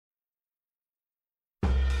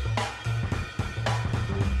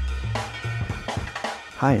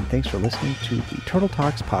Hi, and thanks for listening to the Turtle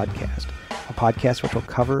Talks podcast, a podcast which will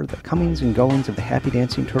cover the comings and goings of the Happy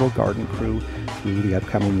Dancing Turtle Garden crew through the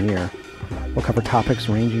upcoming year. We'll cover topics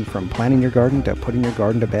ranging from planning your garden to putting your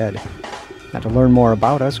garden to bed. Now, to learn more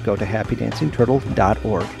about us, go to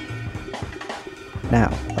happydancingturtle.org.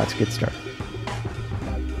 Now, let's get started.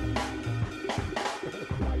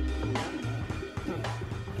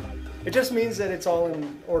 It just means that it's all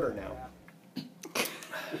in order now.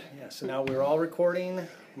 Yeah, so now we're all recording.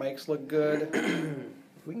 Mics look good.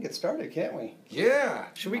 We can get started, can't we? Yeah.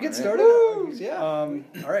 Should we get started? Yeah. All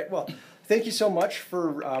right. Well, thank you so much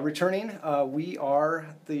for returning. We are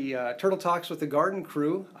the Turtle Talks with the Garden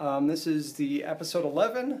Crew. This is the episode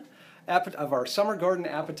 11 of our Summer Garden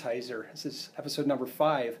Appetizer. This is episode number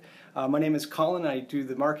 5. My name is Colin. I do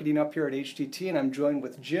the marketing up here at HTT, and I'm joined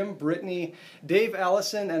with Jim, Brittany, Dave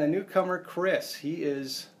Allison, and a newcomer, Chris. He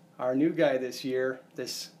is our new guy this year,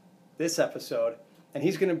 this episode, and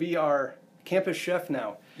he's going to be our campus chef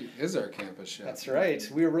now. He is our campus chef. That's right.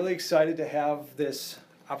 We are really excited to have this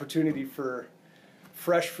opportunity for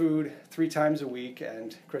fresh food 3 times a week,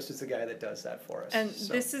 and Chris is the guy that does that for us. And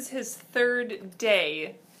this is his 3rd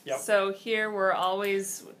day. Yep. So here we're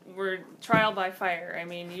trial by fire. I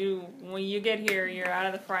mean, when you get here, you're out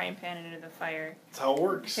of the frying pan and into the fire. That's how it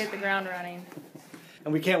works. Hit the ground running.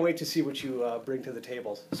 And we can't wait to see what you bring to the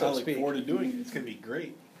table, so I to look speak. forward to doing it. It's going to be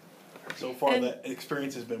great. So far, And- the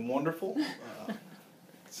experience has been wonderful.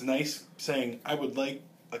 It's nice saying, I would like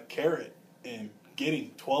a carrot, and getting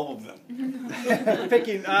 12 of them.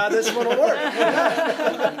 Picking, this one will work.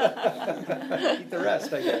 Eat the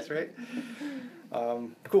rest, I guess, right?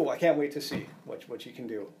 Cool, I can't wait to see what you can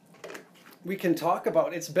do. We can talk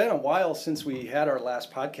about, it's been a while since we had our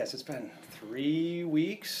last podcast. It's been 3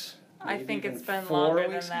 weeks. I maybe think even it's been 4 longer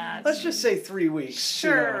weeks. than that. Let's just say 3 weeks.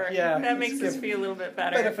 Sure. Yeah. That makes let's us give feel a little bit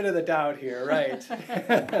better. benefit of the doubt here, right?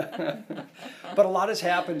 But a lot has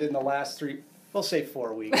happened in the last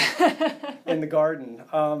 4 weeks in the garden.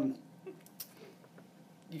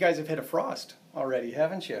 You guys have hit a frost already,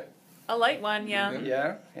 haven't you? A light one, yeah.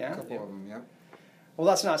 Yeah. A couple of them, yeah. Well,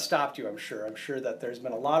 that's not stopped you, I'm sure. I'm sure that there's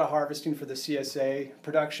been a lot of harvesting for the CSA.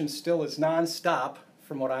 Production still is nonstop,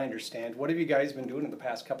 from what I understand. What have you guys been doing in the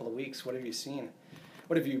past couple of weeks? What have you seen?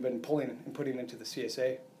 What have you been pulling and putting into the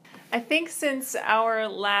CSA? I think since our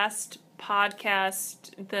last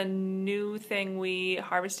podcast, the new thing we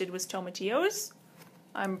harvested was tomatillos.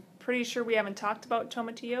 I'm pretty sure we haven't talked about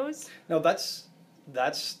tomatillos. No, that's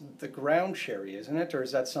the ground cherry, isn't it? Or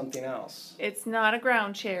is that something else? It's not a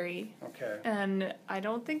ground cherry. Okay. And I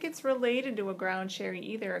don't think it's related to a ground cherry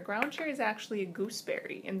either. A ground cherry is actually a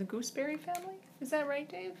gooseberry in the gooseberry family. Is that right,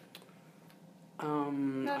 Dave?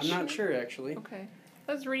 I'm Not not sure? sure actually. Okay.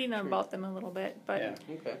 I was reading about them a little bit, but Yeah.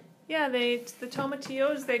 Okay. yeah, the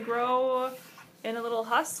tomatillos, they grow in a little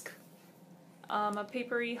husk, a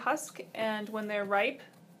papery husk, and when they're ripe,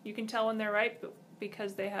 you can tell when they're ripe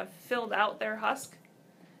because they have filled out their husk,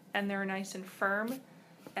 and they're nice and firm,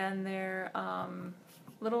 and they're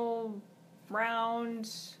little round,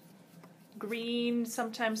 green,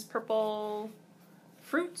 sometimes purple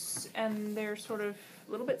fruits, and they're sort of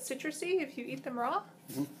a little bit citrusy if you eat them raw.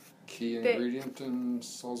 Key They- ingredient in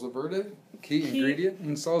salsa verde? Key ingredient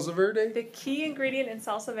in salsa verde? The key ingredient in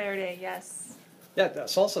salsa verde, yes. Yeah, the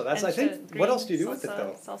salsa. That's, I think, what else do you do with it,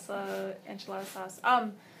 though? Salsa enchilada sauce.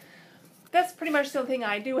 That's pretty much the only thing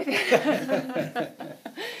I do with it.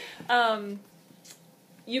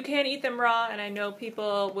 You can eat them raw, and I know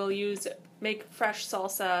people will make fresh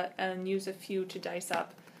salsa and use a few to dice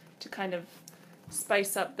up to kind of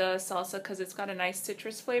spice up the salsa because it's got a nice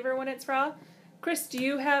citrus flavor when it's raw. Chris, can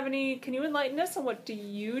you enlighten us on what do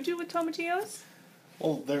you do with tomatillos?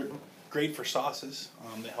 Well, they're great for sauces.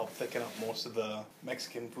 They help thicken up most of the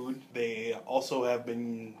Mexican food. They also have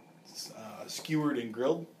been skewered and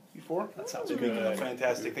grilled before. That sounds They really make good. a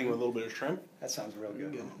fantastic thing with a little bit of shrimp. That sounds real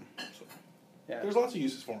good. So Yeah. there's lots of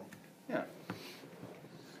uses for them. Yeah.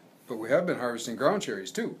 But we have been harvesting ground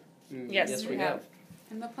cherries too. Yes, we have.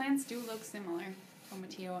 And the plants do look similar,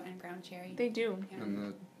 tomatillo and ground cherry. They do. Yeah. And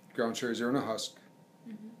the ground cherries are in a husk.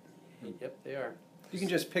 Yep, they are. You can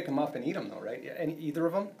just pick them up and eat them, though, right? Either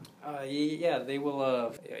of them? Yeah, they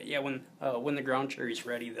will. When the ground cherry's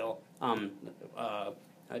ready, they'll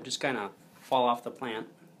just kind of fall off the plant.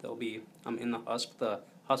 They'll be in the husk. The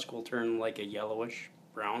husk will turn like a yellowish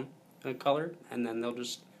brown color, and then they'll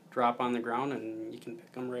just drop on the ground, and you can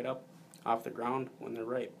pick them right up off the ground when they're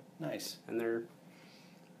ripe. Nice. And they're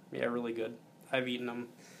really good. I've eaten them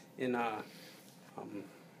in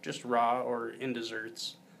just raw or in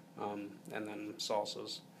desserts, and then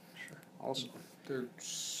salsas. Sure. Also, They're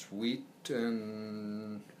sweet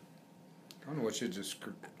and I don't know what you just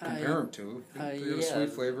compare them to. They have a yeah, sweet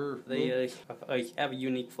flavor. They have a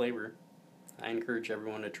unique flavor. I encourage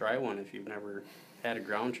everyone to try one if you've never had a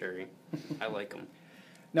ground cherry. I like them.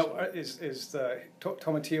 Now, is the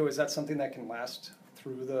tomatillo, is that something that can last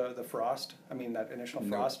through the frost? I mean, that initial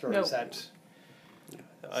No. frost, or No. is that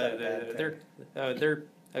a bad They're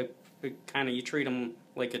kind of, you treat them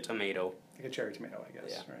like a tomato. like a cherry tomato, I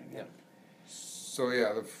guess, Yeah. right? Yeah. So yeah,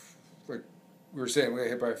 like we were saying, we got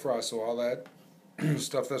hit by frost, so all that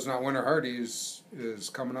stuff that's not winter hardy is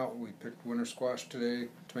coming out. We picked winter squash today.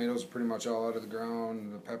 Tomatoes are pretty much all out of the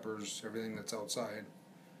ground. The peppers, everything that's outside.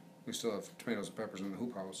 We still have tomatoes and peppers in the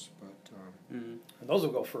hoop house, but Mm-hmm. And those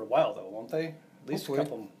will go for a while, though, won't they? At least Hopefully. a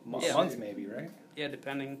couple Yeah. months, maybe, right? Yeah,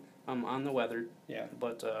 depending on the weather. Yeah.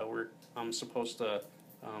 But we're supposed to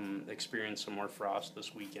experience some more frost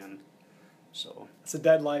this weekend. So It's a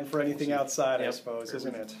deadline for anything outside, I Yep. suppose,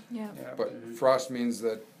 isn't it? Yeah. Yeah. but frost means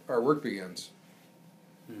that our work begins.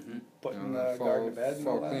 mm-hmm. Putting the the garden to bed and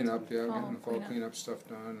all fall that. cleanup, yeah, Fall getting the fall cleanup. cleanup stuff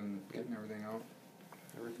done and getting everything out.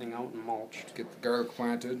 Everything out and mulched. Get the garlic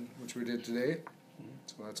planted, which we did today.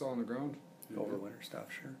 So that's all on the ground. Over winter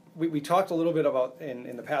stuff, sure. We talked a little bit about,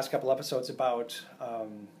 in the past couple episodes, about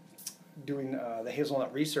doing the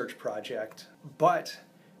hazelnut research project, but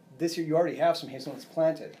this year you already have some hazelnuts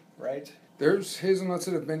planted, right? There's hazelnuts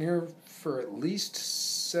that have been here for at least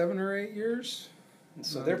 7 or 8 years. And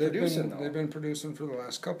so they're They've producing, been, though. They've been producing for the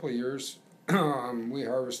last couple of years. We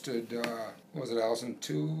harvested, what was it, Allison,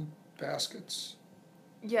 2 baskets?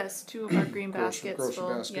 Yes, 2 of our green baskets Grocery full.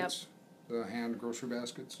 Yep. baskets, the hand grocery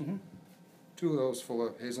baskets. Mhm. 2 of those full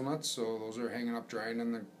of hazelnuts, so those are hanging up drying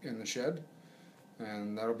in the shed.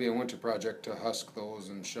 And that'll be a winter project to husk those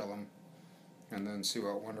and shell them, and then see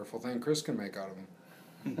what wonderful thing Chris can make out of them.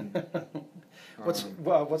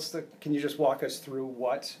 Can you just walk us through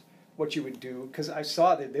what you would do? Because I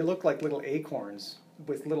saw that they look like little acorns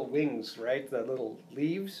with little wings, right? The little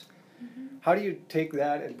leaves. How do you take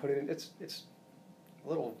that and put it in? It's a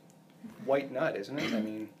little white nut, isn't it? I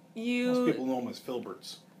mean, Most people know them as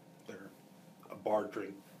filberts. They're a bar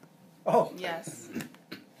drink. oh, Yes.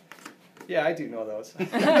 yeah, I do know those.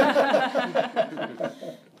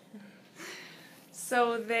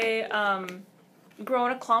 So they grow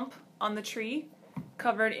in a clump on the tree,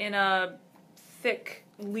 covered in a thick,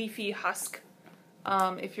 leafy husk.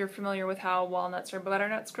 If you're familiar with how walnuts or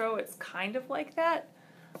butternuts grow, it's kind of like that.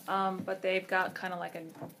 But they've got kind of like a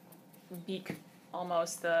beak,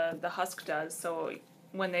 almost, the husk does. So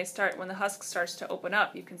when the husk starts to open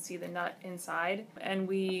up, you can see the nut inside. And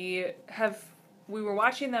we were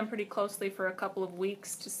watching them pretty closely for a couple of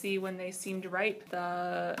weeks to see when they seemed ripe.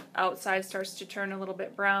 The outside starts to turn a little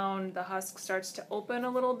bit brown, the husk starts to open a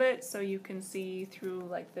little bit, so you can see through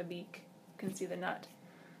like the beak, you can see the nut.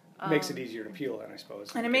 Makes it easier to peel then, I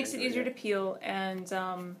suppose. And it makes it easier to peel, and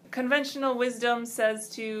conventional wisdom says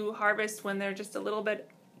to harvest when they're just a little bit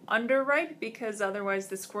underripe, because otherwise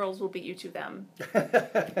the squirrels will beat you to them.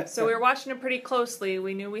 So we were watching it pretty closely.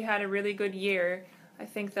 We knew we had a really good year. I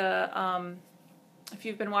think if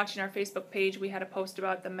you've been watching our Facebook page, we had a post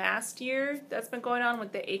about the mast year that's been going on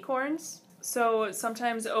with the acorns. So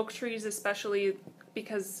sometimes oak trees, especially,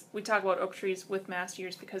 because we talk about oak trees with mast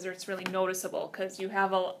years because it's really noticeable, because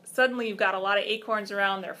suddenly you've got a lot of acorns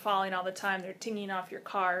around, they're falling all the time, they're tinging off your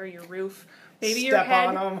car or your roof, maybe your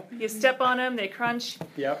head. On them. You step on them, they crunch.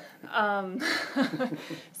 Yep.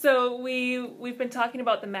 So we've been talking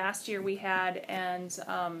about the mast year we had, and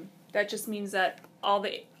that just means that all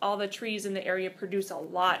the trees in the area produce a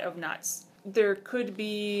lot of nuts. There could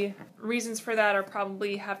be reasons for that, or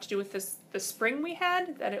probably have to do with the spring we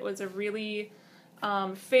had, that it was a really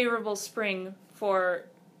favorable spring for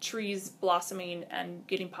trees blossoming and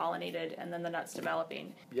getting pollinated, and then the nuts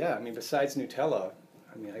developing. Yeah, I mean, besides Nutella,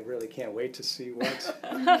 I mean, I really can't wait to see what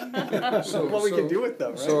So, what we can do with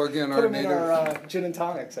them, right? So again, Put our them in native. our gin and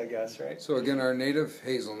tonics, I guess, right? So again, our native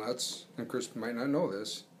hazelnuts, and Chris might not know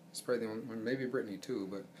this. It's probably the only one, maybe Brittany too,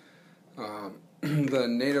 but the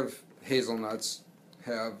native hazelnuts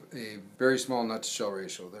have a very small nut to shell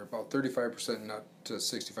ratio. They're about 35% nut to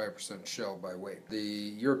 65% shell by weight. The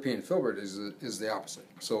European filbert is the opposite.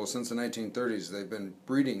 So since the 1930s, they've been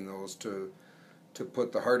breeding those to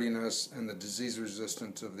put the hardiness and the disease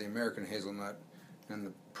resistance of the American hazelnut and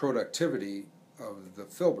the productivity of the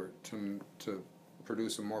filbert to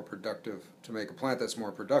produce a more productive, to make a plant that's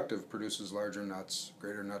more productive, produces larger nuts,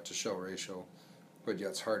 greater nut to shell ratio, but yet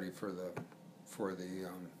it's hardy for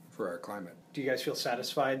our climate. Do you guys feel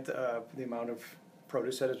satisfied the amount of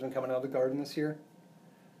produce that has been coming out of the garden this year?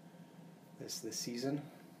 This season?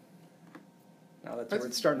 Now that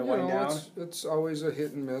it's starting to wind down. It's always a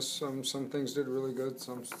hit and miss. Some things did really good.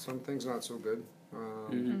 Some things not so good.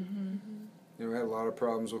 You know, we had a lot of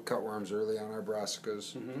problems with cutworms early on our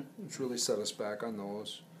brassicas, which really set us back on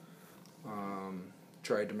those.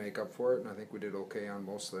 Tried to make up for it, and I think we did okay on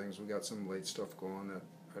most things. We got some late stuff going that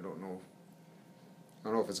I don't know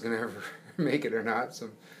if it's gonna ever make it or not.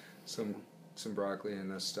 Some broccoli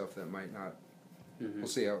and this stuff that might not. We'll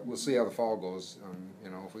see how the fall goes. You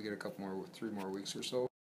know, if we get 3 more weeks or so,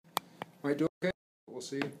 might do okay. We'll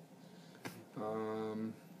see.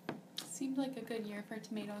 Seemed like a good year for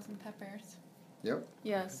tomatoes and peppers. Yep.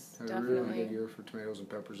 Yes, Had definitely. a really good year for tomatoes and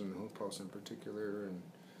peppers in the hoop house in particular, and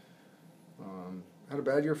had a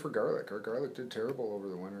bad year for garlic. Our garlic did terrible over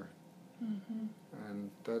the winter,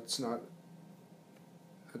 and it's not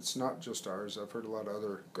just ours. I've heard a lot of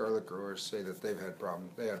other garlic growers say that they've had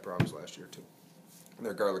problems. They had problems last year too.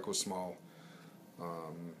 Their garlic was small,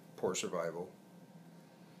 poor survival.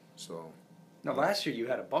 So. Now, last year you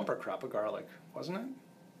had a bumper crop of garlic, wasn't it?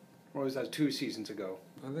 Or was that 2 seasons ago?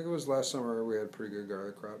 I think it was last summer we had a pretty good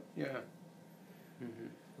garlic crop. Yeah.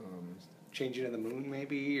 Changing of the moon,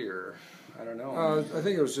 maybe, or I don't know. I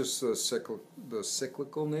think it was just the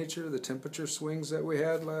cyclical nature, the temperature swings that we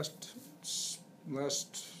had last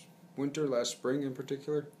winter, last spring in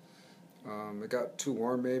particular. It got too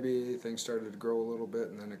warm, maybe things started to grow a little bit,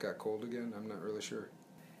 and then it got cold again. I'm not really sure.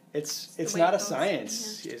 It's the way not it a goes,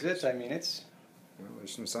 science, is it? I mean, it's. Well,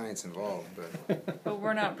 there's some science involved, but But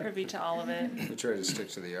we're not privy to all of it. we try to stick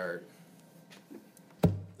to the art.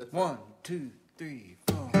 1, 2, 3,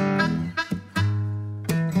 4.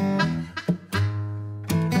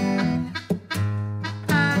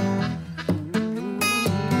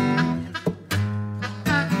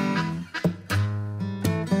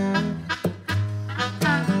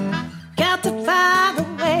 Got to find a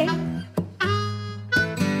way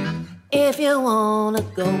if you wanna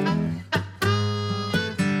go.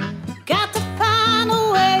 Got to find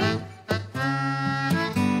a way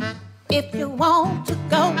if you want to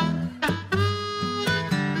go.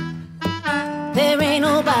 There ain't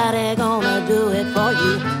nobody gonna do it for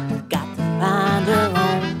you. Got to find your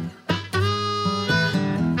own.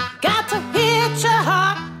 Got to hit your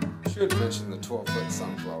heart Should mention the 12-foot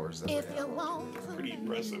sunflowers that we if have you out want here. to. Pretty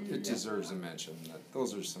impressive. It deserves a mention.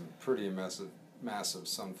 Those are some pretty massive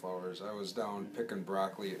sunflowers. I was down picking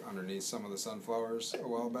broccoli underneath some of the sunflowers a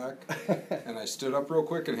while back, and I stood up real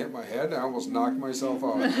quick and hit my head. I almost knocked myself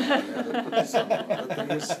out.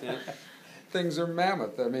 Things are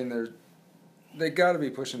mammoth. I mean, they got to be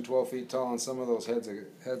pushing 12 feet tall, and some of those heads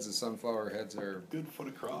of sunflower heads are, Good foot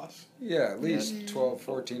across. yeah, at least 12,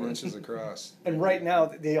 14 inches across. And right now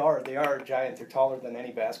they are giant. They're taller than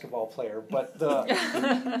any basketball player, but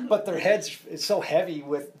but their heads is so heavy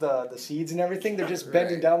with the seeds and everything. They're just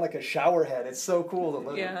bending Right. down like a shower head. It's so cool to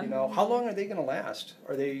look. Yeah. You know, how long are they going to last?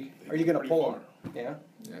 Are you going to Pretty pull far. them? Yeah.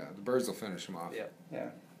 Yeah, the birds will finish them off. Yeah.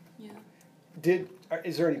 Yeah.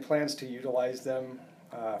 Is there any plans to utilize them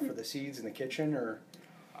for the seeds in the kitchen or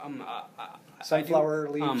sunflower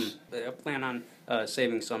leaves? I plan on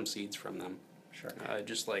saving some seeds from them. Sure.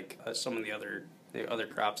 Just like some of the other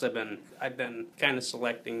crops. I've been kind of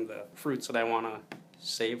selecting the fruits that I want to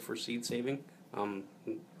save for seed saving. The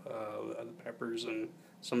peppers and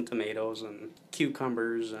some tomatoes and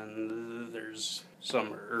cucumbers, and there's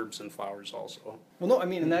some herbs and flowers also. Well, no, I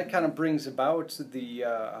mean, and that kind of brings about the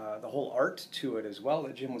whole art to it as well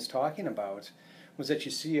that Jim was talking about, was that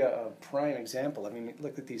you see a prime example. I mean,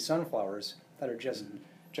 look at these sunflowers that are just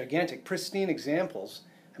gigantic, pristine examples.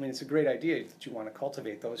 I mean, it's a great idea that you want to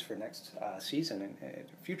cultivate those for next season and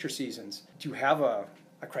future seasons. Do you have a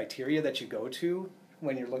criteria that you go to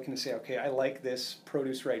when you're looking to say, okay, I like this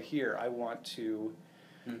produce right here, I want to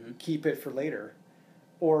keep it for later?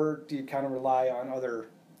 Or do you kind of rely on other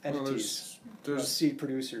entities, there's seed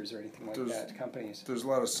producers or anything like there's- that, companies? There's a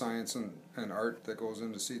lot of science and art that goes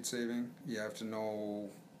into seed saving. You have to know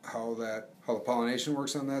how the pollination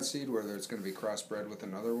works on that seed, whether it's going to be crossbred with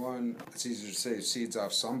another one. It's easier to save seeds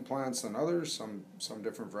off some plants than others. Some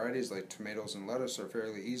different varieties like tomatoes and lettuce are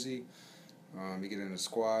fairly easy. You get into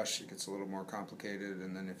squash, it gets a little more complicated,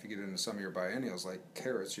 and then if you get into some of your biennials like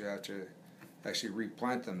carrots, you have to actually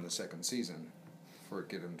replant them the second season for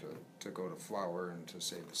get them to go to flower and to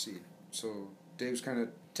save the seed. So Dave's kind of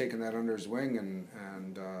taken that under his wing and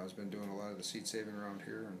has been doing a lot of the seed saving around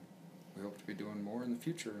here, and we hope to be doing more in the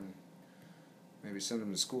future and maybe send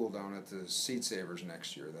them to school down at the Seed Savers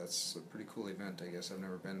next year. That's a pretty cool event, I guess. I've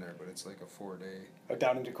never been there, but it's like a 4-day. Oh,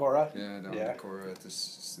 down in Decorah? Yeah, down in Decorah at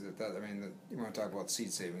this. You want to talk about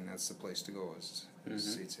seed saving? That's the place to go. Is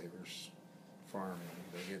Seed Savers farm.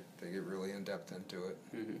 They get really in depth into it.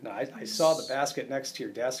 Mm-hmm. No, I saw the basket next to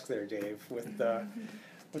your desk there, Dave, with the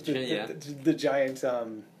the giant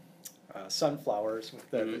sunflowers. With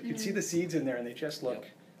the you'd see the seeds in there, and they just look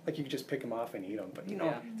like you could just pick them off and eat them. But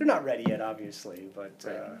they're not ready yet, obviously. But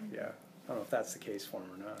yeah, I don't know if that's the case for them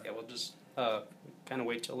or not. Yeah, we'll just kind of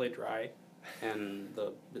wait till they dry, and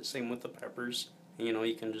the same with the peppers.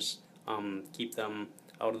 You can just keep them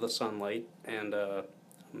out of the sunlight and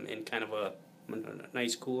in kind of a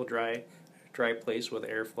nice, cool, dry place with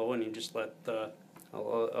airflow, and you just let the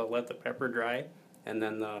pepper dry, and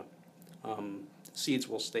then the seeds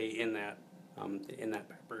will stay in that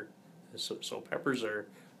pepper. So peppers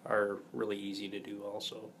are really easy to do.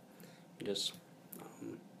 Also, you just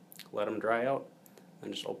let them dry out,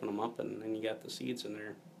 and just open them up, and then you got the seeds in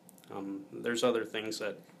there. There's other things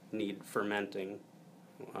that need fermenting,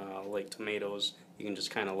 like tomatoes. You can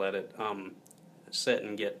just kind of let it sit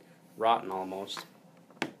and get rotten almost,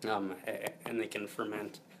 and they can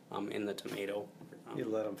ferment in the tomato. You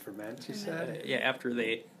let them ferment, you said? Yeah, after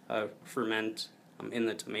they ferment in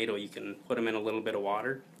the tomato, you can put them in a little bit of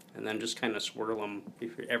water, and then just kind of swirl them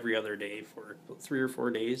every other day for 3 or 4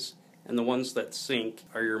 days. And the ones that sink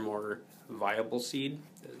are your more viable seed.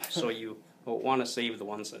 So you want to save the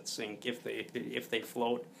ones that sink. If they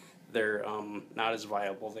float, they're not as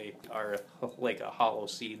viable. They are like a hollow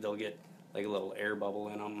seed. They'll get like a little air bubble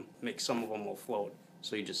in them. Some of them will float.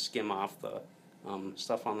 So you just skim off the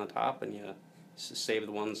stuff on the top, and you save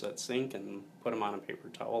the ones that sink and put them on a paper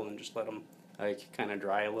towel and just let them kind of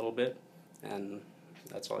dry a little bit, and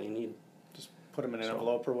that's all you need. Just put them in an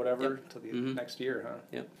envelope or whatever till the next year, huh?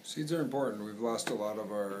 Yep. Seeds are important. We've lost a lot of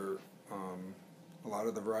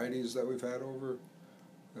the varieties that we've had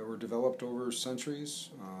that were developed over centuries.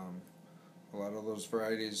 A lot of those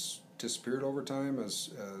varieties disappeared over time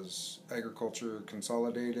as agriculture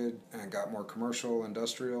consolidated and got more commercial,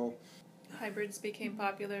 industrial. Hybrids became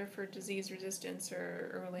popular for disease resistance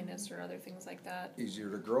or earliness or other things like that. Easier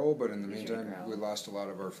to grow, but in the meantime, we lost a lot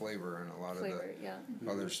of our flavor and a lot of the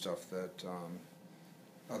other stuff that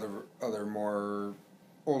other more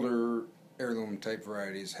older heirloom type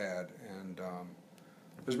varieties had. And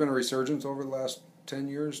there's been a resurgence over the last 10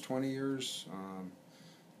 years, 20 years.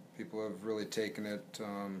 People have really taken it,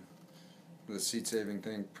 the seed saving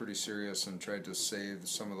thing, pretty serious and tried to save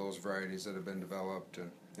some of those varieties that have been developed.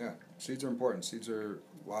 And yeah, seeds are important. Seeds are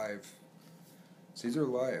live. Seeds are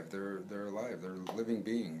alive. They're alive. They're living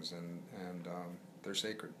beings, and they're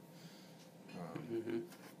sacred.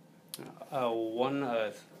 One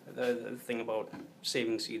the thing about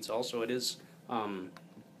saving seeds also, it is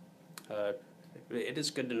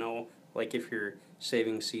good to know, like, if you're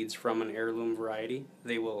saving seeds from an heirloom variety,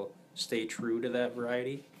 they will stay true to that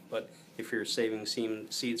variety. But if you're saving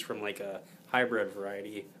seeds from like a hybrid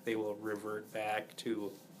variety, they will revert back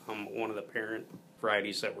to one of the parent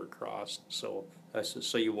varieties that were crossed. So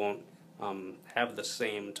you won't have the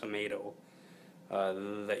same tomato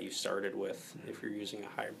that you started with if you're using a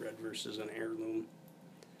hybrid versus an heirloom.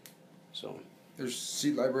 So there's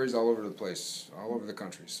seed libraries all over the place, all over the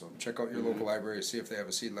country. So check out your local library, see if they have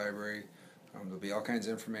a seed library. There'll be all kinds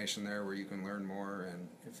of information there where you can learn more. And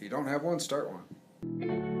if you don't have one, start one.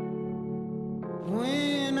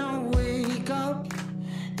 When I wake up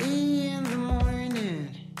in the morning,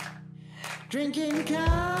 drinking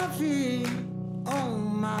coffee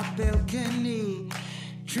on my balcony,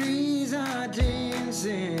 trees are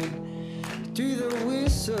dancing to the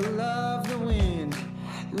whistle of the wind.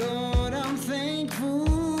 Lord, I'm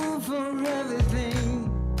thankful for everything.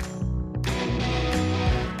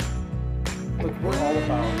 Look, we're all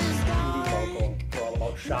about eating local. We're all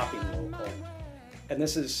about shopping local. And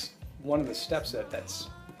this is one of the steps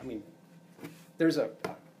there's a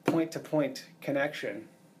point-to-point connection.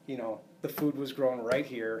 The food was grown right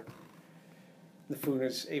here. The food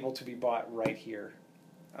is able to be bought right here.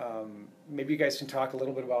 Maybe you guys can talk a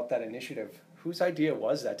little bit about that initiative. Whose idea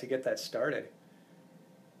was that to get that started?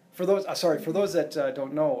 For those that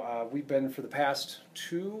don't know, we've been for the past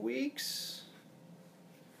 2 weeks.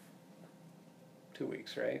 2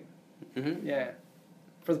 weeks, right? Mm-hmm. Yeah.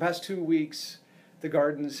 For the past 2 weeks, the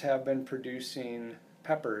gardens have been producing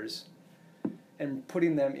peppers and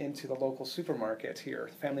putting them into the local supermarket here,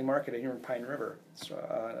 Family Market here in Pine River. It's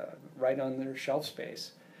right on their shelf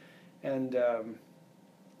space. And I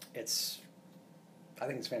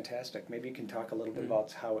think it's fantastic. Maybe you can talk a little bit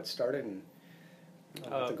about how it started and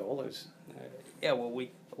what the goal is. Yeah, well,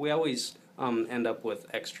 we always end up with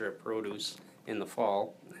extra produce in the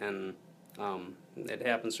fall, and it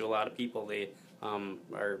happens to a lot of people. They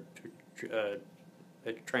are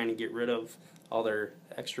trying to get rid of all their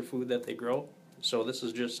extra food that they grow. So this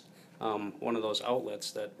is just one of those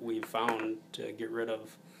outlets that we've found to get rid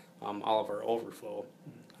of all of our overflow.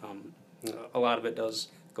 A lot of it does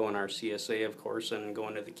go in our CSA, of course, and go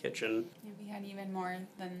into the kitchen. Yeah, we had even more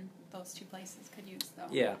than those two places could use, though.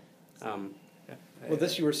 Yeah. Well,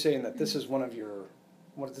 you were saying that this is one of your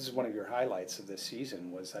highlights of this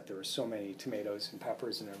season, was that there were so many tomatoes and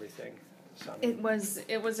peppers and everything. So, I mean,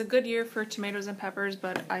 It was a good year for tomatoes and peppers,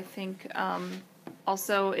 but I think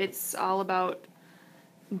also it's all about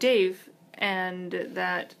Dave, and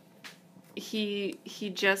that he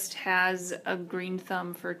just has a green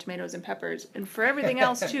thumb for tomatoes and peppers, and for everything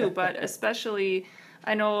else too, but especially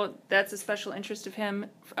I know that's a special interest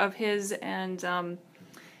of his, and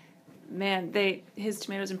man, his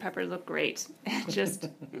tomatoes and peppers look great.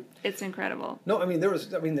 It's incredible. no, I mean there was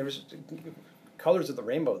colors of the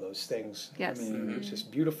rainbow. Those things. Yes. I mean, it's just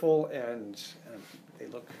beautiful, and they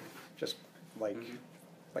look just like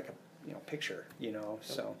a picture.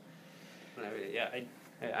 So. Yeah,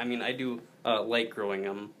 I mean, I do like growing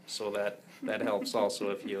them, so that helps also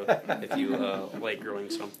if you like growing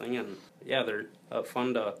something. And yeah, they're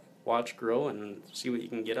fun to watch grow and see what you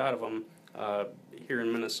can get out of them. Here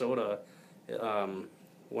in Minnesota,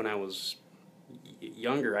 when I was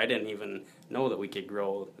younger, I didn't even know that we could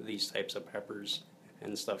grow these types of peppers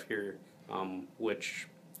and stuff here, which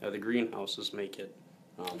the greenhouses make it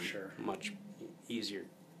Sure. much easier.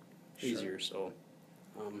 So.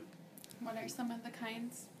 What are some of the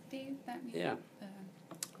kinds, Dave, that we Yeah.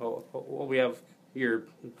 Well, we have your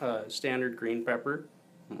standard green pepper,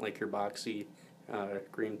 like your boxy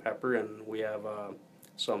green pepper, and we have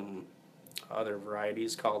some other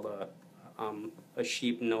varieties called a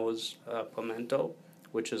sheep nose pimento,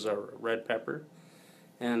 which is a red pepper,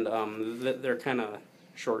 and they're kind of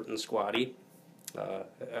short and squatty.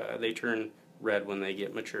 They turn red when they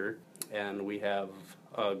get mature, and we have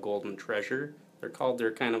golden treasure.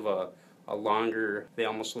 They're kind of a longer, they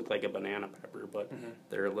almost look like a banana pepper, but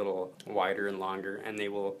they're a little wider and longer, and they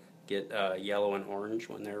will get yellow and orange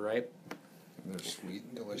when they're ripe. And they're sweet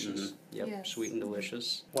and delicious. Yep, Yes. sweet and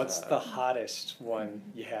delicious. What's the hottest one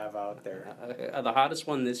you have out there? The hottest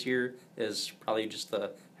one this year is probably just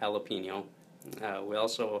the jalapeno. We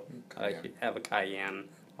also Cayenne. have a cayenne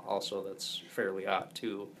also that's fairly hot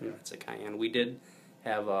too. It's a cayenne. We did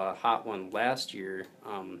have a hot one last year,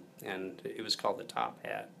 and it was called the Top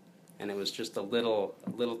Hat, and it was just a little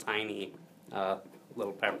tiny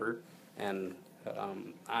little pepper, and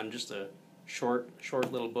on just a short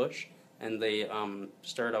little bush, and they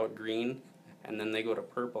start out green, and then they go to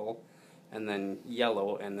purple, and then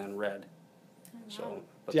yellow, and then red. So,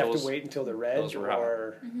 but Do you have those- to wait until they're red, those were hot.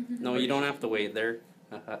 or No, you don't have to wait. They're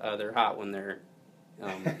hot when they're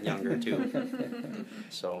younger too.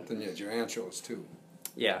 So Then you had your anchos too.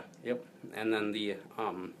 yeah, yep. And then the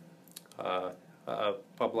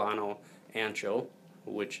poblano ancho,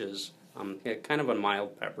 which is kind of a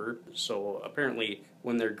mild pepper. So apparently,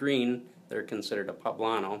 when they're green, they're considered a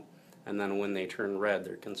poblano, and then when they turn red,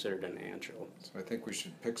 they're considered an ancho. So I think we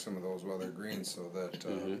should pick some of those while they're green so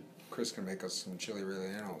that Chris can make us some chili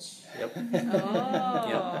rellenos. Yep.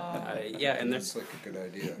 Oh. Yeah, and That's like a good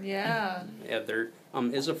idea. Yeah, there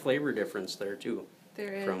is a flavor difference there too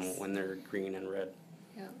there is. from when they're green and red.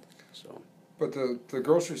 Yeah. So But the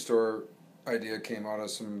grocery store idea came out of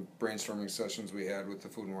some brainstorming sessions we had with the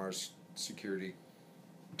Food and Water Security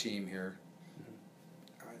team here,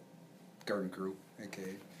 Garden Crew,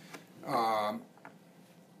 aka.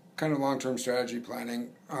 Kind of long-term strategy planning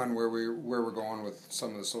on where we're going with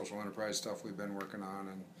some of the social enterprise stuff we've been working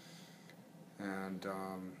on, and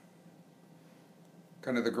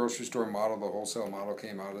kind of the grocery store model, the wholesale model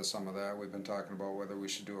came out of some of that. We've been talking about whether we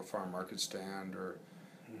should do a farm market stand or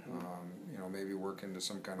maybe work into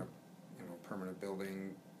some kind of permanent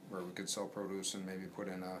building where we could sell produce and maybe put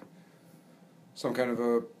in some kind of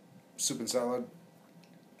a soup and salad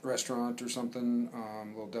restaurant or something,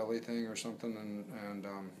 little deli thing or something, and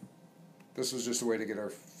this was just a way to get our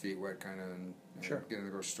feet wet, kind of, and Sure. get in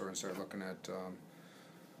the grocery store and start looking at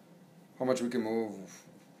how much we can move,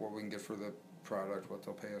 what we can get for the product, what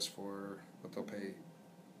they'll pay us for, what they'll pay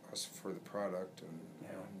us for the product,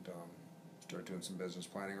 and start doing some business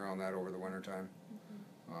planning around that over the wintertime.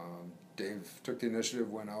 Dave took the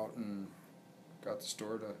initiative, went out and got the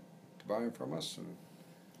store to buy them from us, and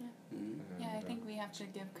Yeah, I think we have to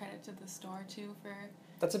give credit to the store too for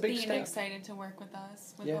that's a big being step. excited to work with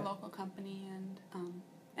us, with Yeah. the local company, and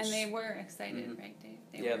they were excited, right,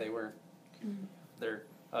 Dave? they were. They're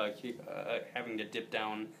having to dip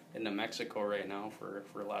down into Mexico right now for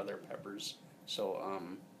a lot of their peppers. So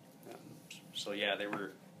yeah, they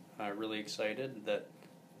were really excited that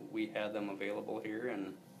we had them available here,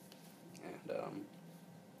 and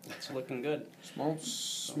It's looking good. Small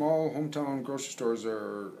hometown grocery stores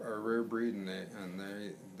are a rare breed, and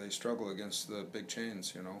they struggle against the big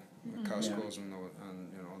chains, you know, the Costco's and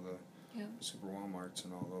you know the Super Walmarts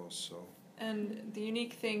and all those. So. And the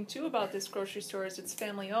unique thing too about this grocery store is it's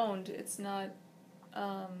family owned. It's not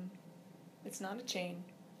a chain.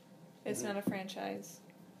 It's not a franchise,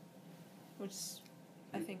 which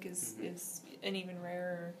I think is an even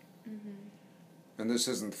rarer. And this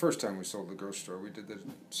isn't the first time we sold the grocery store. We did that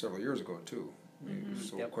several years ago too. We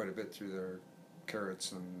sold quite a bit through their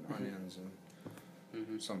carrots and onions and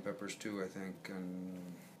some peppers too, I think. And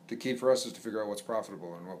the key for us is to figure out what's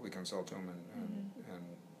profitable and what we can sell to them, and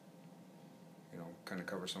you know, kind of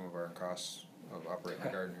cover some of our costs of operating the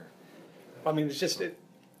garden here. I mean, it's just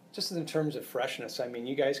in terms of freshness. I mean,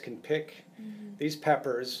 you guys can pick these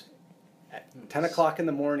peppers at 10 o'clock in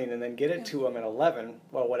the morning and then get it to them at 11,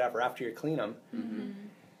 well, whatever, after you clean them.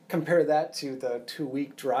 Compare that to the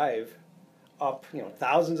 2-week drive up, you know,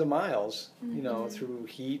 thousands of miles, you know, through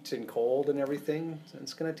heat and cold and everything.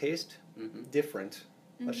 It's going to taste different.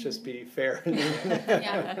 Let's just be fair.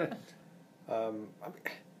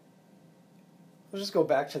 Let's just go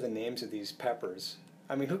back to the names of these peppers.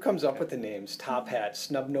 I mean, who comes up with the names? Top Hat,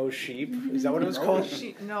 Snub-Nosed Sheep? Is that what it was called?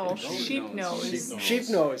 Sheep nose. Sheep nosed.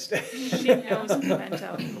 Sheep-nosed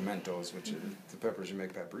pimento. Pimentos, which are the peppers you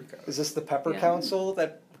make paprika. Is this the Pepper Council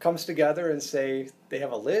that comes together and say they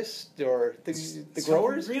have a list, or the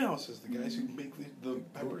growers? Greenhouses, the guys who make the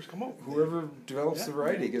peppers come out. Whoever develops the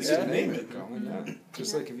variety gets to name it.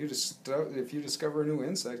 Just like if you discover a new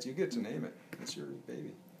insect, you get to name it. It's your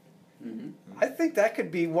baby. I think that could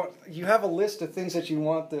be what you have a list of things that you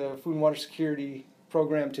want the Food and Water Security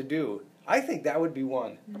Program to do. I think that would be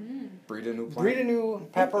one. Breed a new plant. Breed a new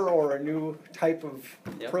pepper or a new type of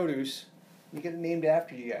produce. You get it named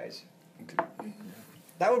after you guys.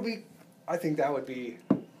 That would be. I think that would be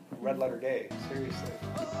red letter day. Seriously.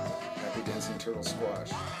 Happy Dancing Turtle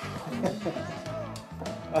Squash.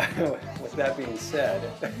 With that being said.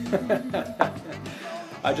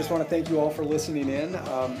 I just want to thank you all for listening in.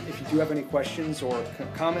 If you do have any questions or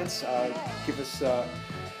comments, give us a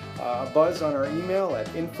buzz on our email at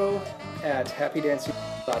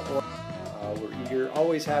info@happydancing.org. We're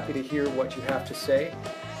always happy to hear what you have to say.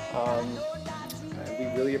 And we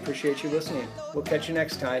really appreciate you listening. We'll catch you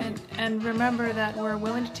next time. And remember that we're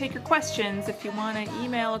willing to take your questions. If you want to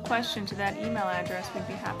email a question to that email address, we'd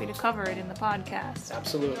be happy to cover it in the podcast.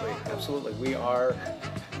 Absolutely, absolutely. We are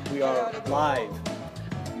live.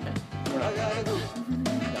 No,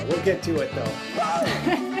 we'll get to it though.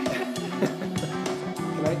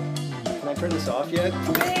 Can I turn this off yet?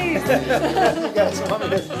 Please. You guys want me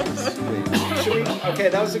to? Should we? Okay,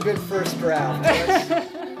 that was a good first draft. Let's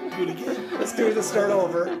do it again. Let's do it to start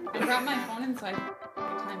over. I brought my phone inside.